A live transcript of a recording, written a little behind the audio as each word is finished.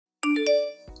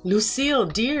Lucille,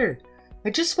 dear, I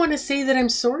just want to say that I'm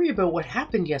sorry about what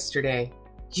happened yesterday.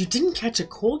 You didn't catch a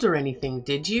cold or anything,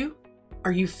 did you?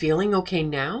 Are you feeling okay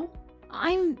now?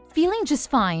 I'm feeling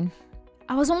just fine.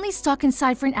 I was only stuck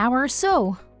inside for an hour or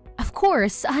so. Of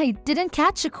course, I didn't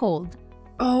catch a cold.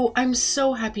 Oh, I'm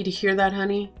so happy to hear that,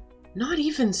 honey. Not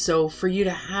even so for you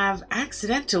to have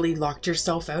accidentally locked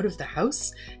yourself out of the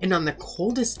house, and on the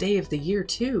coldest day of the year,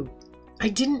 too. I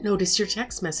didn't notice your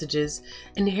text messages,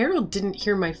 and Harold didn't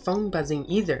hear my phone buzzing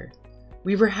either.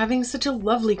 We were having such a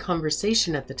lovely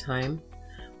conversation at the time,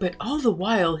 but all the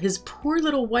while his poor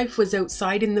little wife was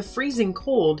outside in the freezing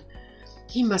cold.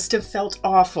 He must have felt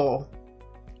awful.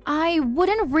 I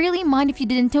wouldn't really mind if you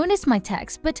didn't notice my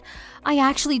text, but I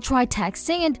actually tried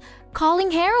texting and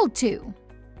calling Harold too.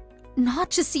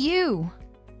 Not just you.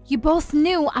 You both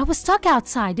knew I was stuck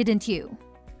outside, didn't you?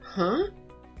 Huh?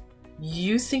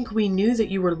 You think we knew that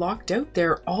you were locked out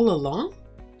there all along?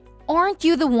 Aren't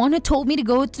you the one who told me to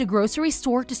go to the grocery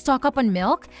store to stock up on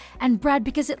milk and bread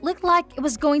because it looked like it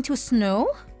was going to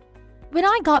snow? When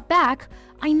I got back,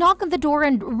 I knocked on the door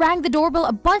and rang the doorbell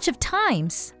a bunch of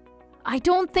times. I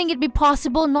don't think it'd be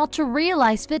possible not to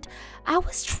realize that I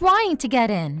was trying to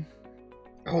get in.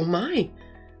 Oh my,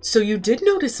 so you did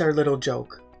notice our little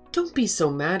joke. Don't be so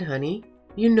mad, honey.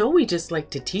 You know we just like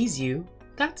to tease you,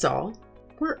 that's all.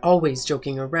 We're always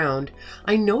joking around.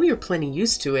 I know you're plenty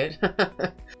used to it.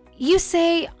 You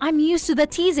say I'm used to the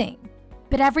teasing,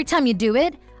 but every time you do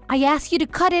it, I ask you to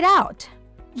cut it out.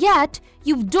 Yet,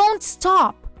 you don't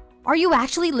stop. Are you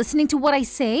actually listening to what I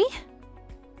say?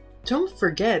 Don't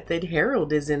forget that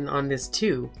Harold is in on this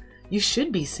too. You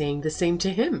should be saying the same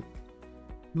to him.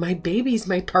 My baby's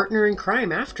my partner in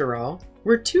crime after all.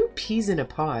 We're two peas in a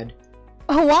pod.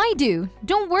 Oh, I do.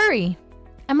 Don't worry.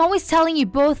 I'm always telling you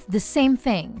both the same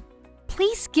thing.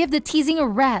 Please give the teasing a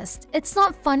rest. It's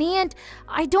not funny and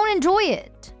I don't enjoy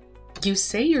it. You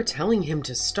say you're telling him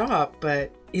to stop,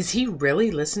 but is he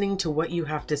really listening to what you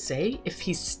have to say if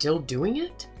he's still doing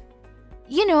it?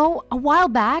 You know, a while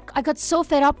back, I got so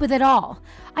fed up with it all.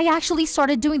 I actually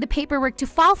started doing the paperwork to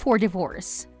file for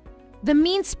divorce. The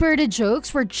mean-spirited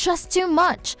jokes were just too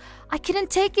much. I couldn't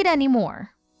take it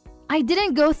anymore. I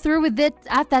didn't go through with it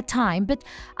at that time, but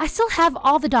I still have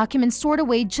all the documents stored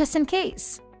away just in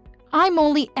case. I'm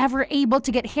only ever able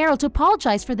to get Harold to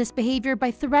apologize for this behavior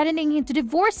by threatening him to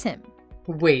divorce him.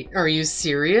 Wait, are you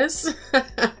serious?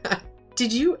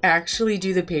 Did you actually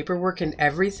do the paperwork and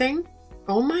everything?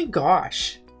 Oh my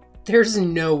gosh. There's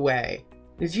no way.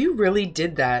 If you really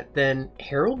did that, then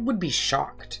Harold would be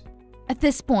shocked. At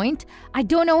this point, I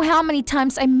don't know how many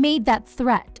times I made that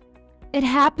threat. It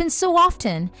happens so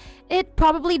often, it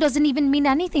probably doesn't even mean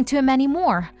anything to him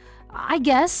anymore, I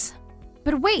guess.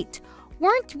 But wait,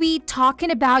 weren't we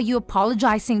talking about you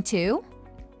apologizing too?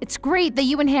 It's great that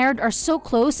you and Harold are so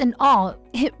close and all,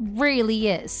 it really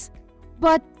is.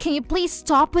 But can you please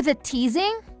stop with the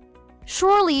teasing?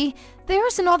 Surely,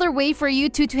 there's another way for you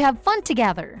two to have fun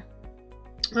together.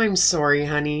 I'm sorry,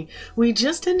 honey. We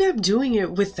just end up doing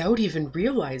it without even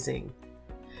realizing.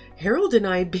 Harold and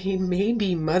I may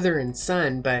be mother and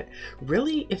son, but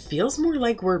really it feels more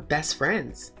like we're best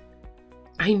friends.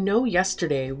 I know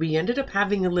yesterday we ended up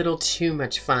having a little too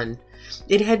much fun.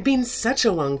 It had been such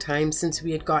a long time since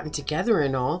we had gotten together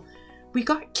and all. We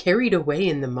got carried away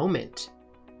in the moment.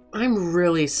 I'm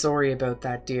really sorry about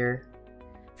that, dear.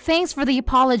 Thanks for the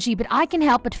apology, but I can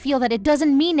help but feel that it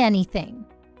doesn't mean anything.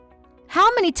 How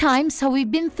many times have we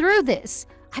been through this?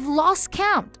 I've lost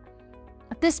count.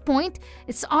 At this point,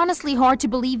 it's honestly hard to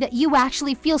believe that you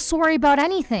actually feel sorry about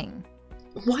anything.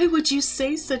 Why would you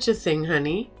say such a thing,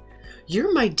 honey?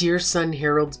 You're my dear son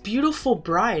Harold's beautiful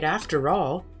bride after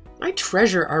all. I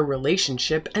treasure our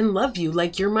relationship and love you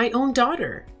like you're my own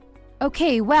daughter.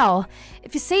 Okay, well,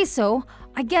 if you say so,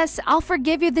 I guess I'll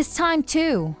forgive you this time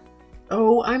too.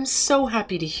 Oh, I'm so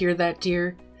happy to hear that,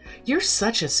 dear. You're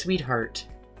such a sweetheart.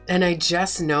 And I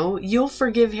just know you'll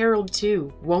forgive Harold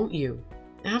too, won't you?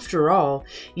 After all,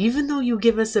 even though you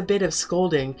give us a bit of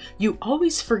scolding, you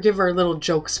always forgive our little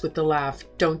jokes with a laugh,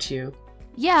 don't you?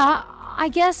 Yeah, I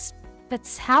guess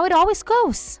that's how it always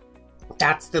goes.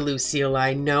 That's the Lucille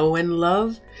I know and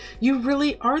love. You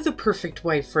really are the perfect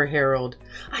wife for Harold.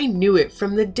 I knew it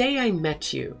from the day I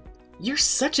met you. You're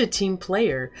such a team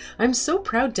player. I'm so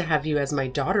proud to have you as my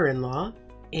daughter-in-law.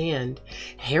 And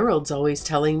Harold's always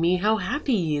telling me how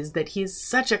happy he is that he is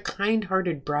such a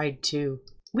kind-hearted bride too.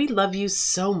 We love you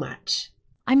so much.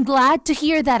 I'm glad to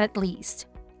hear that at least.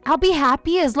 I'll be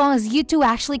happy as long as you two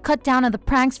actually cut down on the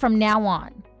pranks from now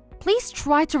on. Please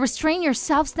try to restrain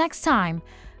yourselves next time,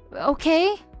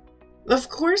 okay? Of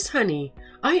course, honey.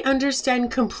 I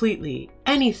understand completely.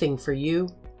 Anything for you.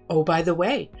 Oh, by the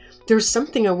way, there's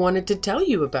something I wanted to tell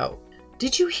you about.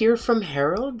 Did you hear from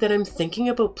Harold that I'm thinking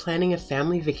about planning a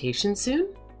family vacation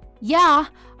soon? Yeah,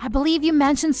 I believe you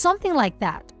mentioned something like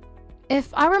that. If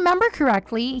I remember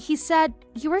correctly, he said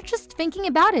you were just thinking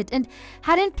about it and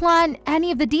hadn't planned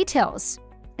any of the details.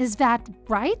 Is that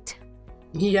right?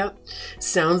 Yep,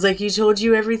 sounds like he told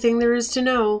you everything there is to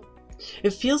know.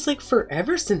 It feels like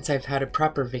forever since I've had a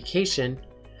proper vacation,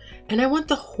 and I want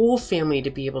the whole family to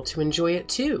be able to enjoy it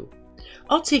too.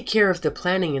 I'll take care of the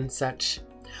planning and such.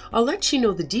 I'll let you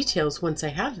know the details once I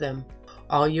have them.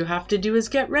 All you have to do is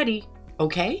get ready,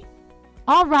 okay?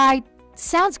 All right,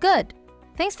 sounds good.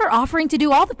 Thanks for offering to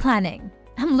do all the planning.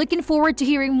 I'm looking forward to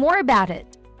hearing more about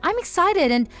it. I'm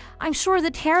excited, and I'm sure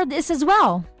that Harold is as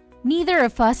well. Neither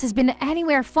of us has been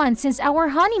anywhere fun since our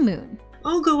honeymoon.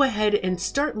 I'll go ahead and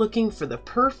start looking for the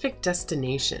perfect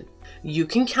destination. You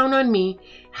can count on me.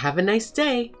 Have a nice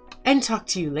day, and talk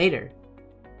to you later.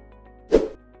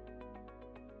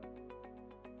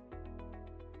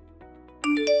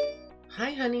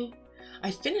 Hi, honey.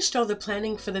 I finished all the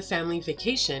planning for the family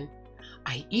vacation.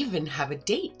 I even have a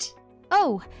date.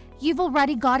 Oh, you've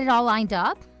already got it all lined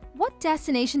up? What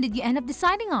destination did you end up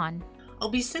deciding on? I'll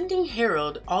be sending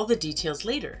Harold all the details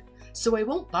later, so I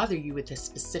won't bother you with the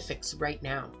specifics right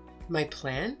now. My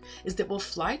plan is that we'll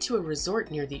fly to a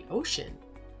resort near the ocean.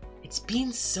 It's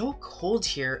been so cold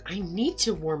here, I need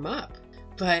to warm up.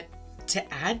 But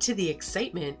to add to the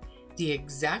excitement, the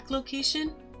exact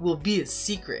location will be a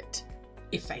secret.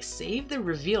 If I save the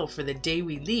reveal for the day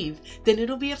we leave, then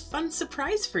it'll be a fun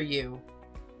surprise for you.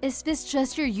 Is this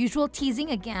just your usual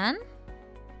teasing again?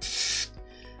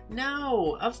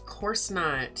 No, of course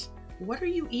not. What are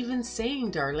you even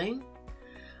saying, darling?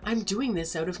 I'm doing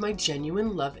this out of my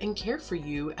genuine love and care for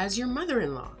you as your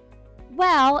mother-in-law.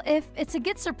 Well, if it's a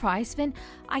good surprise, then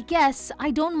I guess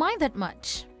I don't mind that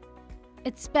much.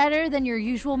 It's better than your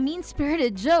usual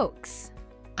mean-spirited jokes.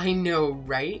 I know,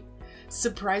 right?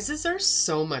 Surprises are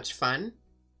so much fun.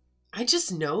 I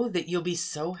just know that you'll be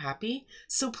so happy,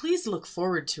 so please look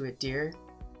forward to it, dear.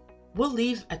 We'll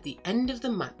leave at the end of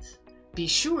the month. Be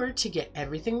sure to get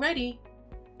everything ready.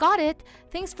 Got it.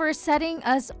 Thanks for setting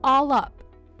us all up.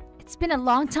 It's been a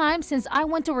long time since I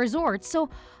went to a resort, so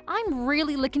I'm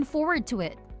really looking forward to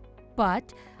it.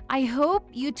 But I hope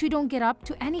you two don't get up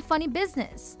to any funny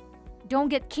business. Don't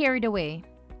get carried away,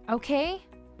 okay?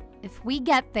 If we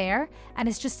get there and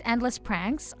it's just endless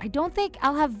pranks, I don't think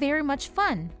I'll have very much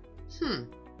fun.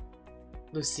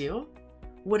 Lucille,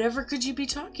 whatever could you be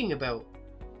talking about?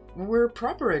 We're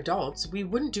proper adults. We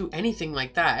wouldn't do anything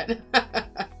like that.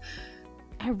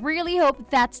 I really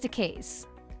hope that's the case.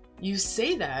 You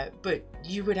say that, but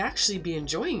you would actually be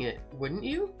enjoying it, wouldn't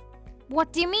you?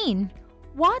 What do you mean?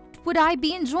 What would I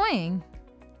be enjoying?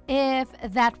 If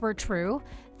that were true,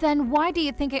 then why do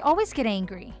you think I always get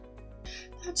angry?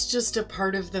 That's just a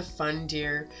part of the fun,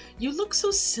 dear. You look so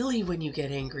silly when you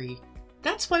get angry.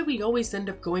 That's why we always end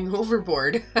up going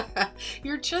overboard.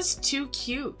 You're just too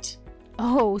cute.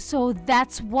 Oh, so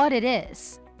that's what it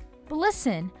is. But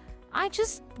listen, I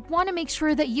just want to make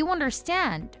sure that you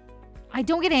understand. I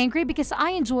don't get angry because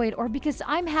I enjoy it or because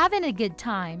I'm having a good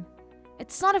time.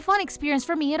 It's not a fun experience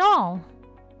for me at all.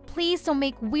 Please don't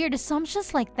make weird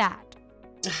assumptions like that.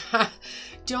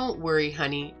 Don't worry,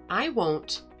 honey. I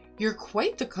won't. You're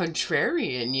quite the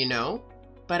contrarian, you know.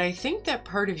 But I think that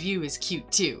part of you is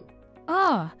cute too.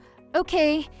 Ah,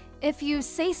 okay, if you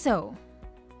say so.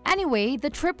 Anyway, the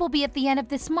trip will be at the end of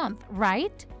this month,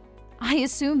 right? I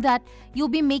assume that you'll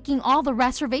be making all the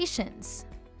reservations.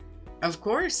 Of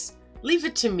course. Leave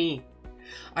it to me.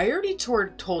 I already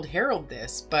told Harold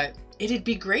this, but it'd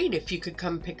be great if you could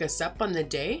come pick us up on the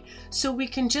day so we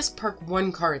can just park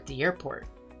one car at the airport.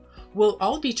 We'll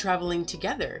all be traveling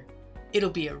together.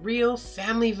 It'll be a real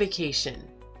family vacation.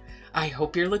 I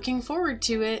hope you're looking forward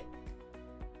to it.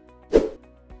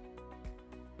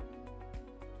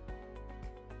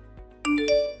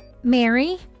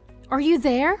 Mary, are you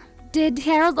there? Did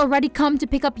Harold already come to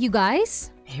pick up you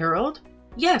guys? Harold?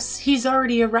 Yes, he's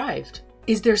already arrived.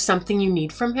 Is there something you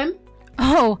need from him?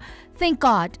 Oh, thank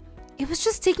God. It was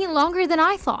just taking longer than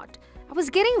I thought. I was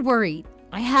getting worried.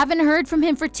 I haven't heard from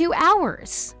him for 2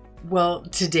 hours. Well,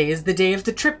 today is the day of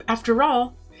the trip after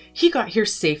all. He got here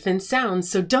safe and sound,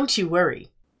 so don't you worry.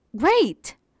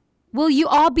 Great! Will you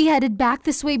all be headed back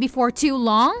this way before too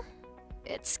long?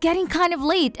 It's getting kind of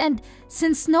late, and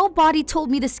since nobody told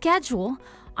me the schedule,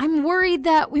 I'm worried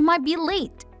that we might be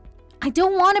late. I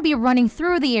don't want to be running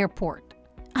through the airport.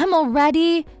 I'm all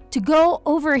ready to go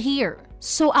over here,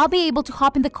 so I'll be able to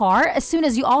hop in the car as soon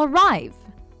as you all arrive.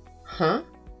 Huh?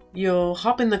 You'll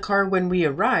hop in the car when we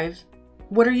arrive?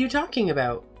 What are you talking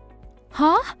about?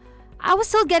 Huh? I was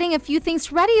still getting a few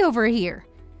things ready over here.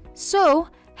 So,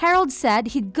 Harold said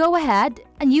he'd go ahead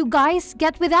and you guys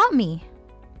get without me.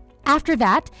 After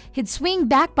that, he'd swing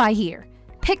back by here,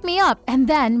 pick me up, and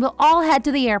then we'll all head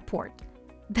to the airport.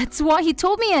 That's what he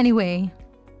told me anyway.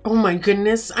 Oh my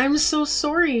goodness, I'm so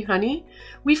sorry, honey.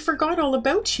 We forgot all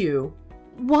about you.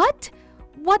 What?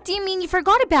 What do you mean you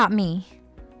forgot about me?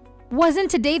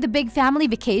 Wasn't today the big family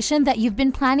vacation that you've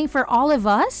been planning for all of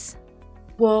us?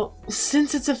 Well,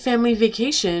 since it's a family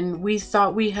vacation, we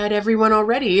thought we had everyone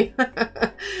already.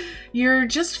 You're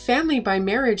just family by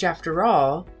marriage after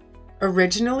all.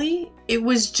 Originally, it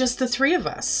was just the three of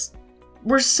us.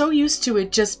 We're so used to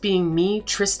it just being me,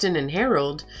 Tristan, and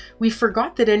Harold, we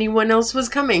forgot that anyone else was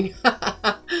coming.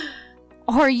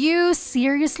 Are you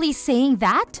seriously saying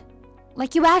that?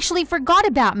 Like you actually forgot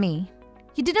about me?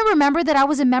 You didn't remember that I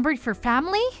was a member of your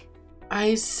family?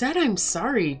 I said I'm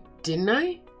sorry, didn't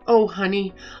I? Oh,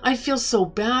 honey, I feel so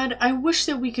bad. I wish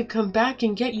that we could come back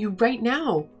and get you right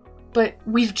now. But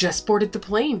we've just boarded the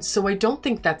plane, so I don't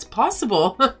think that's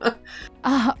possible.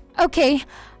 Okay,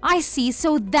 I see.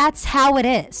 So that's how it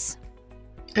is.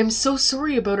 I'm so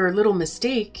sorry about our little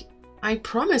mistake. I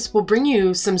promise we'll bring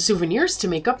you some souvenirs to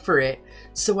make up for it.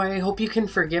 So I hope you can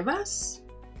forgive us.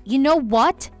 You know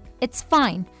what? It's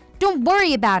fine. Don't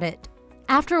worry about it.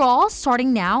 After all,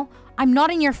 starting now, I'm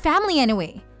not in your family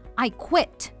anyway. I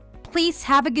quit. Please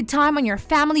have a good time on your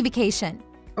family vacation.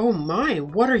 Oh my,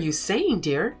 what are you saying,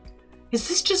 dear? Is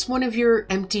this just one of your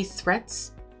empty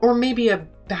threats? Or maybe a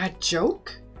bad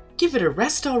joke? Give it a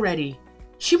rest already.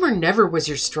 Humor never was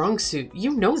your strong suit,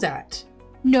 you know that.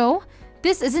 No,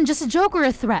 this isn't just a joke or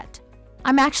a threat.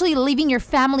 I'm actually leaving your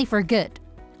family for good.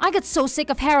 I got so sick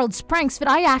of Harold's pranks that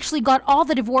I actually got all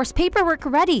the divorce paperwork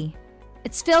ready.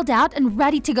 It's filled out and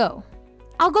ready to go.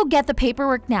 I'll go get the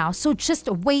paperwork now, so just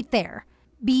wait there.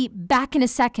 Be back in a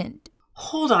second.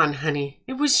 Hold on, honey.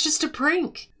 It was just a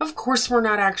prank. Of course we're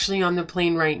not actually on the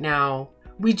plane right now.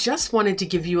 We just wanted to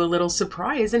give you a little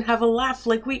surprise and have a laugh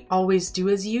like we always do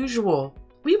as usual.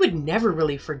 We would never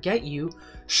really forget you.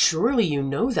 Surely you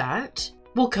know that.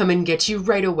 We'll come and get you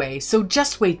right away, so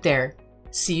just wait there.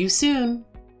 See you soon.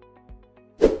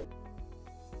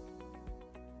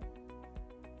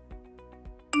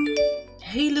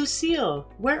 Hey Lucille,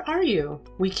 where are you?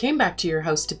 We came back to your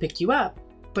house to pick you up,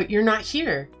 but you're not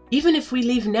here. Even if we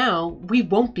leave now, we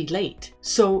won't be late.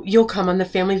 So you'll come on the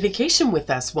family vacation with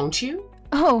us, won't you?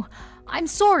 Oh, I'm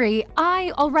sorry.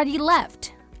 I already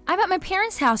left. I'm at my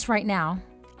parents' house right now.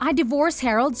 I divorced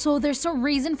Harold, so there's no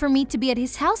reason for me to be at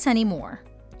his house anymore.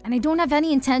 And I don't have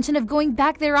any intention of going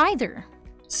back there either.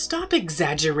 Stop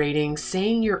exaggerating,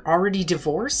 saying you're already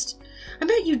divorced. I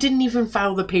bet you didn't even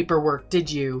file the paperwork, did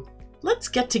you? Let's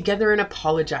get together and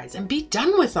apologize and be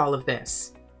done with all of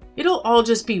this. It'll all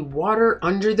just be water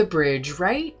under the bridge,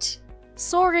 right?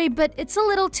 Sorry, but it's a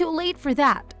little too late for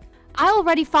that. I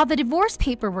already filed the divorce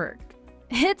paperwork.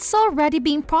 It's already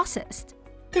being processed.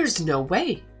 There's no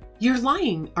way. You're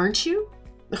lying, aren't you?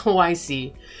 Oh, I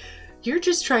see. You're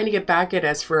just trying to get back at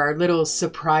us for our little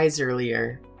surprise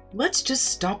earlier. Let's just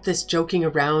stop this joking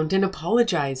around and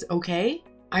apologize, okay?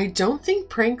 I don't think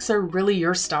pranks are really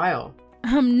your style.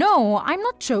 No, I'm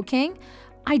not joking.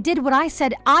 I did what I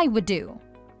said I would do.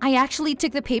 I actually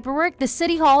took the paperwork to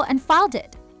City Hall and filed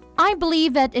it. I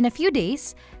believe that in a few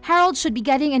days, Harold should be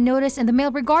getting a notice in the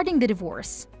mail regarding the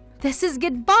divorce. This is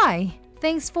goodbye.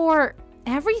 Thanks for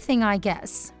everything, I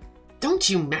guess. Don't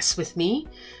you mess with me.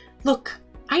 Look,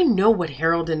 I know what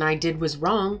Harold and I did was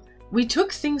wrong. We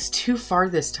took things too far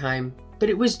this time, but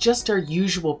it was just our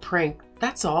usual prank,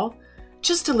 that's all.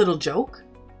 Just a little joke.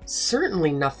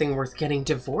 Certainly nothing worth getting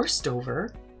divorced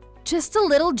over. Just a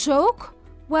little joke?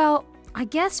 Well, I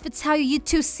guess that's how you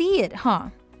two see it, huh?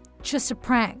 Just a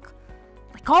prank.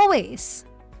 Like always.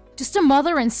 Just a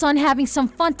mother and son having some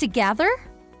fun together?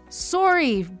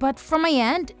 Sorry, but from my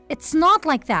end, it's not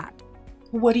like that.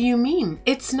 What do you mean?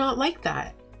 It's not like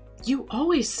that. You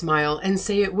always smile and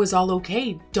say it was all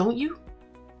okay, don't you?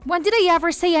 When did I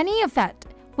ever say any of that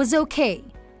was okay?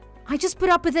 I just put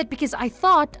up with it because I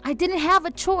thought I didn't have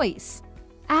a choice.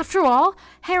 After all,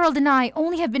 Harold and I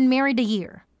only have been married a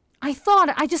year. I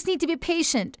thought I just need to be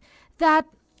patient, that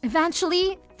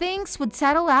eventually things would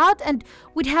settle out and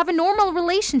we'd have a normal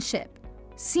relationship.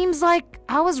 Seems like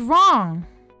I was wrong.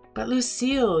 But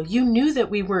Lucille, you knew that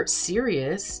we weren't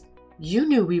serious. You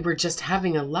knew we were just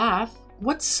having a laugh.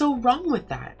 What's so wrong with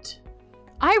that?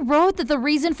 I wrote that the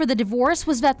reason for the divorce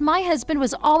was that my husband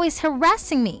was always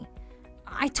harassing me.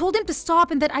 I told him to stop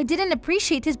and that I didn't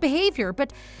appreciate his behavior,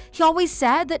 but he always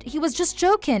said that he was just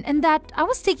joking and that I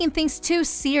was taking things too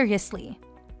seriously.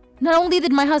 Not only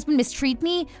did my husband mistreat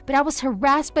me, but I was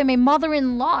harassed by my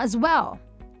mother-in-law as well.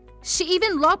 She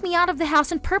even locked me out of the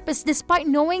house on purpose despite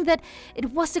knowing that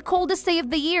it was the coldest day of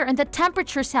the year and the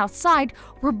temperatures outside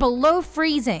were below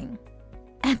freezing.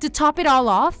 And to top it all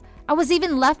off, I was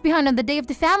even left behind on the day of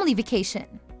the family vacation.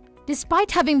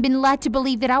 Despite having been led to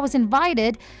believe that I was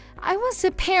invited, I was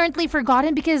apparently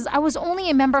forgotten because I was only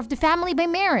a member of the family by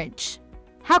marriage.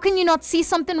 How can you not see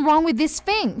something wrong with these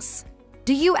things?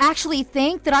 Do you actually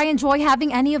think that I enjoy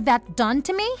having any of that done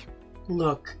to me?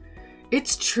 Look,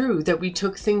 it's true that we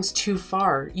took things too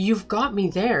far. You've got me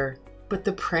there. But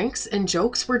the pranks and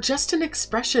jokes were just an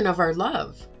expression of our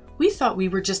love. We thought we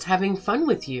were just having fun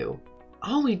with you.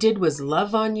 All we did was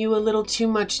love on you a little too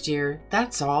much, dear.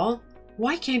 That's all.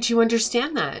 Why can't you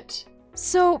understand that?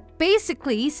 So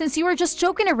basically, since you were just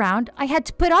joking around, I had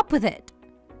to put up with it.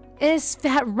 Is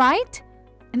that right?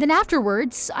 And then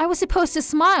afterwards, I was supposed to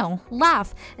smile,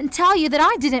 laugh, and tell you that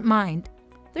I didn't mind.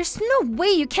 There's no way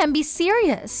you can be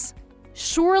serious.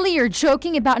 Surely you're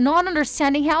joking about not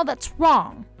understanding how that's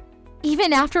wrong.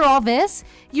 Even after all this,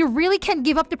 you really can't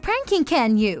give up the pranking,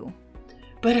 can you?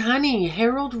 But honey,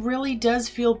 Harold really does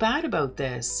feel bad about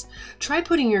this. Try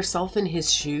putting yourself in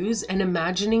his shoes and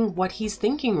imagining what he's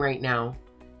thinking right now.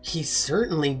 He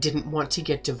certainly didn't want to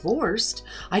get divorced.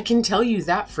 I can tell you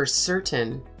that for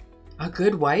certain. A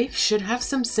good wife should have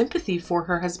some sympathy for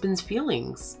her husband's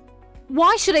feelings.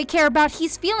 Why should I care about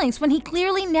his feelings when he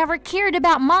clearly never cared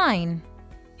about mine?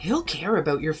 He'll care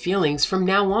about your feelings from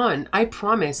now on. I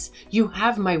promise. You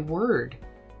have my word.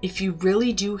 If you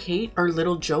really do hate our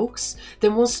little jokes,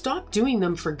 then we'll stop doing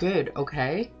them for good,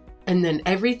 okay? And then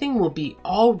everything will be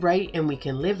all right and we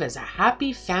can live as a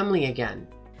happy family again.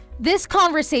 This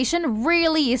conversation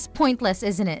really is pointless,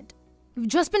 isn't it? You've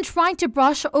just been trying to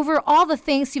brush over all the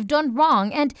things you've done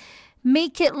wrong and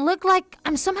make it look like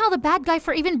I'm somehow the bad guy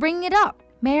for even bringing it up.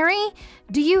 Mary,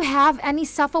 do you have any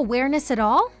self-awareness at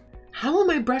all? How am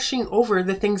I brushing over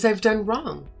the things I've done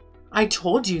wrong? I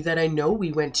told you that I know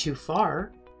we went too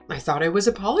far. I thought I was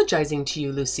apologizing to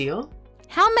you, Lucille.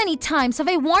 How many times have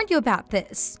I warned you about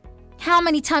this? How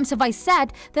many times have I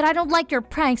said that I don't like your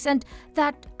pranks and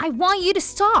that I want you to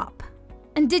stop?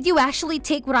 And did you actually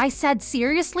take what I said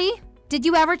seriously? Did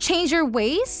you ever change your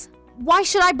ways? Why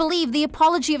should I believe the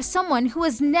apology of someone who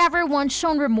has never once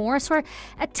shown remorse or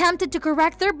attempted to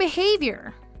correct their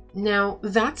behavior? Now,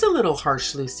 that's a little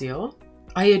harsh, Lucille.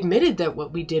 I admitted that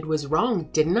what we did was wrong,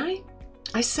 didn't I?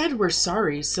 I said we're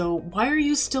sorry, so why are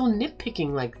you still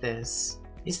nitpicking like this?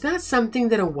 Is that something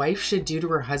that a wife should do to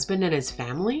her husband and his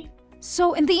family?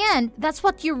 So in the end, that's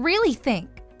what you really think,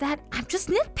 that I'm just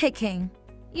nitpicking.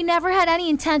 You never had any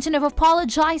intention of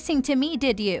apologizing to me,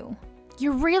 did you?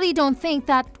 You really don't think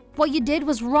that what you did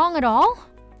was wrong at all?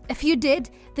 If you did,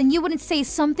 then you wouldn't say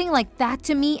something like that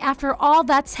to me after all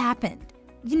that's happened.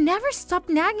 You never stop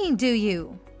nagging, do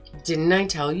you? Didn't I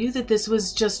tell you that this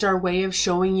was just our way of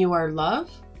showing you our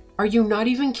love? Are you not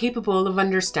even capable of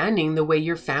understanding the way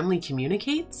your family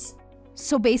communicates?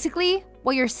 So basically,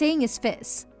 what you're saying is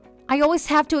this. I always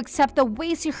have to accept the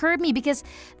ways you hurt me because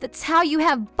that's how you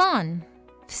have fun.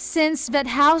 Since that's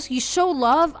how you show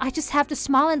love, I just have to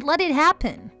smile and let it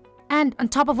happen. And on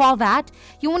top of all that,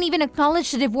 you won't even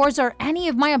acknowledge the divorce or any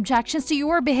of my objections to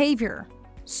your behavior.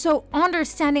 So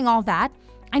understanding all that,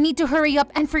 I need to hurry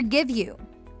up and forgive you.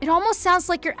 It almost sounds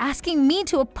like you're asking me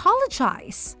to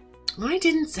apologize. I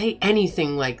didn't say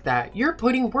anything like that. You're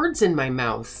putting words in my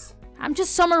mouth. I'm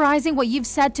just summarizing what you've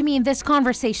said to me in this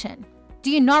conversation.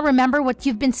 Do you not remember what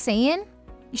you've been saying?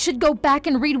 You should go back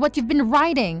and read what you've been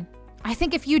writing. I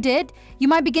think if you did, you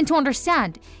might begin to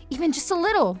understand, even just a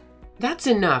little. That's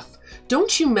enough.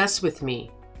 Don't you mess with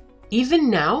me. Even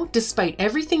now, despite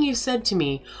everything you've said to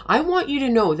me, I want you to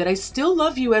know that I still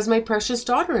love you as my precious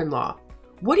daughter-in-law.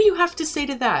 What do you have to say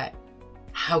to that?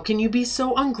 How can you be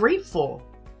so ungrateful?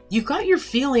 You got your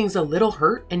feelings a little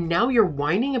hurt and now you're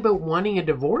whining about wanting a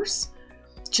divorce?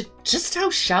 Just how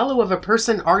shallow of a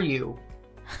person are you?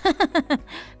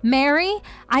 Mary,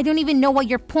 I don't even know what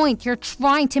your point you're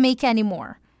trying to make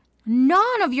anymore.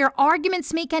 None of your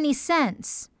arguments make any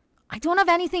sense. I don't have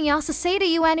anything else to say to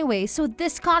you anyway, so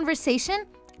this conversation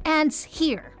ends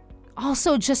here.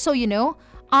 Also, just so you know,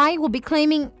 I will be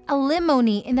claiming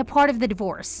alimony in the part of the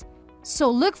divorce. So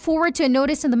look forward to a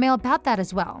notice in the mail about that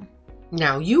as well.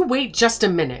 Now you wait just a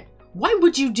minute. Why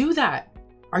would you do that?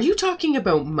 Are you talking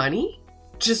about money?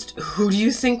 Just who do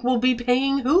you think will be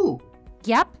paying who?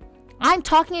 Yep, I'm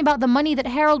talking about the money that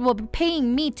Harold will be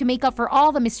paying me to make up for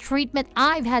all the mistreatment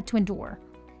I've had to endure.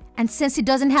 And since he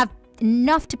doesn't have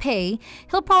enough to pay,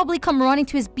 he'll probably come running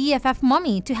to his BFF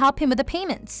mummy to help him with the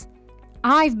payments.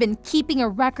 I've been keeping a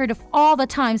record of all the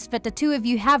times that the two of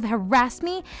you have harassed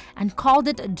me and called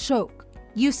it a joke.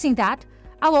 Using that,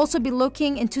 I'll also be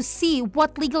looking into see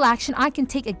what legal action I can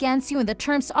take against you in the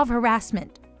terms of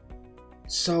harassment.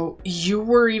 So you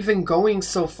were even going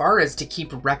so far as to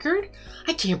keep a record?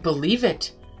 I can't believe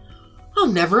it. I'll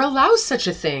never allow such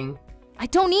a thing. I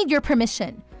don't need your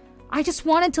permission. I just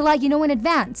wanted to let you know in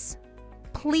advance.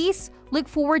 Please look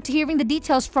forward to hearing the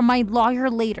details from my lawyer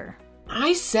later.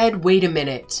 I said, wait a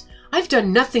minute. I've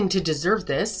done nothing to deserve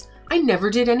this. I never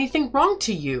did anything wrong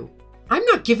to you. I'm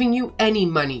not giving you any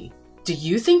money. Do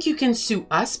you think you can sue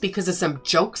us because of some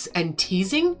jokes and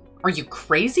teasing? Are you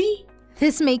crazy?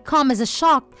 This may come as a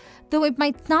shock, though it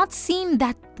might not seem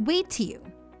that way to you.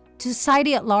 To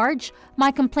society at large,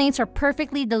 my complaints are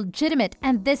perfectly legitimate,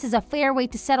 and this is a fair way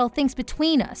to settle things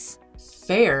between us.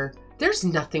 Fair? There's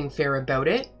nothing fair about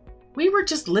it. We were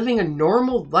just living a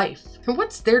normal life, and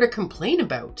what's there to complain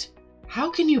about?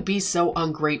 How can you be so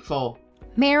ungrateful?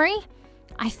 Mary,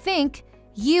 I think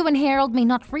you and Harold may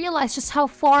not realize just how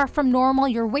far from normal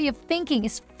your way of thinking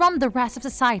is from the rest of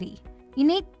society. You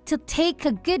need to take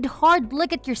a good hard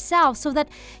look at yourself so that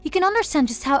you can understand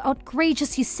just how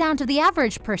outrageous you sound to the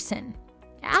average person.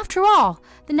 After all,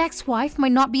 the next wife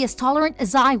might not be as tolerant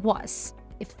as I was.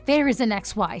 If there is a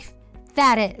next wife,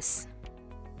 that is.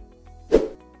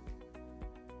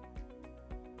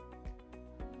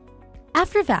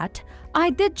 After that, I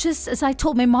did just as I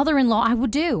told my mother-in-law I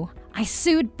would do. I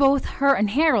sued both her and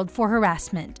Harold for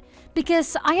harassment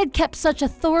because I had kept such a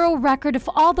thorough record of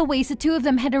all the ways the two of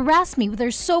them had harassed me with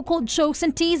their so-called jokes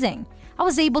and teasing. I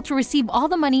was able to receive all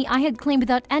the money I had claimed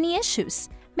without any issues.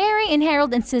 Mary and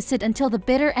Harold insisted until the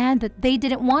bitter end that they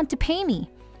didn't want to pay me.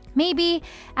 Maybe,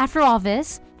 after all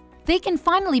this, they can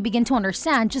finally begin to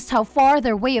understand just how far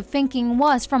their way of thinking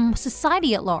was from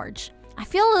society at large. I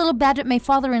feel a little bad that my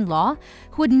father-in-law,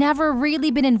 who had never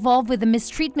really been involved with the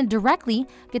mistreatment directly,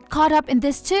 get caught up in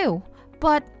this too.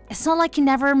 But it's not like he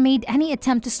never made any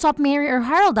attempt to stop Mary or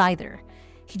Harold either.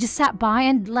 He just sat by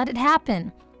and let it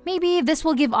happen. Maybe this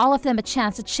will give all of them a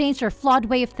chance to change their flawed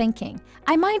way of thinking.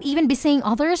 I might even be saving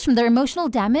others from their emotional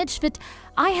damage that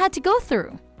I had to go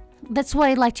through. That's what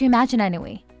I'd like to imagine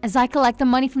anyway, as I collect the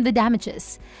money from the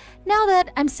damages. Now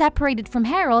that I'm separated from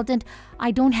Harold and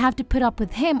I don't have to put up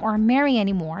with him or Mary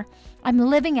anymore, I'm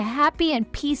living a happy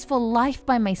and peaceful life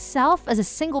by myself as a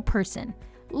single person.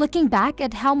 Looking back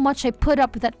at how much I put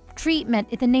up with that treatment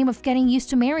in the name of getting used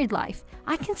to married life,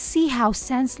 I can see how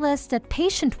senseless that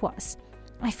patient was.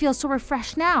 I feel so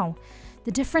refreshed now.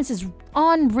 The difference is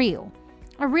unreal.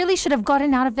 I really should have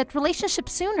gotten out of that relationship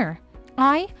sooner.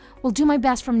 I will do my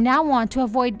best from now on to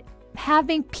avoid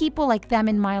having people like them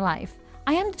in my life.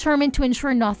 I am determined to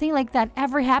ensure nothing like that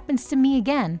ever happens to me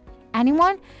again.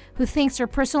 Anyone who thinks their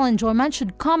personal enjoyment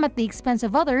should come at the expense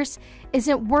of others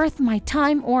isn't worth my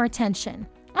time or attention.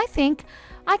 I think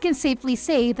I can safely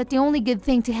say that the only good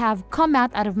thing to have come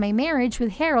out of my marriage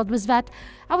with Harold was that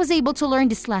I was able to learn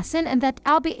this lesson and that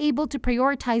I'll be able to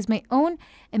prioritize my own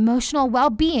emotional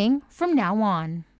well-being from now on.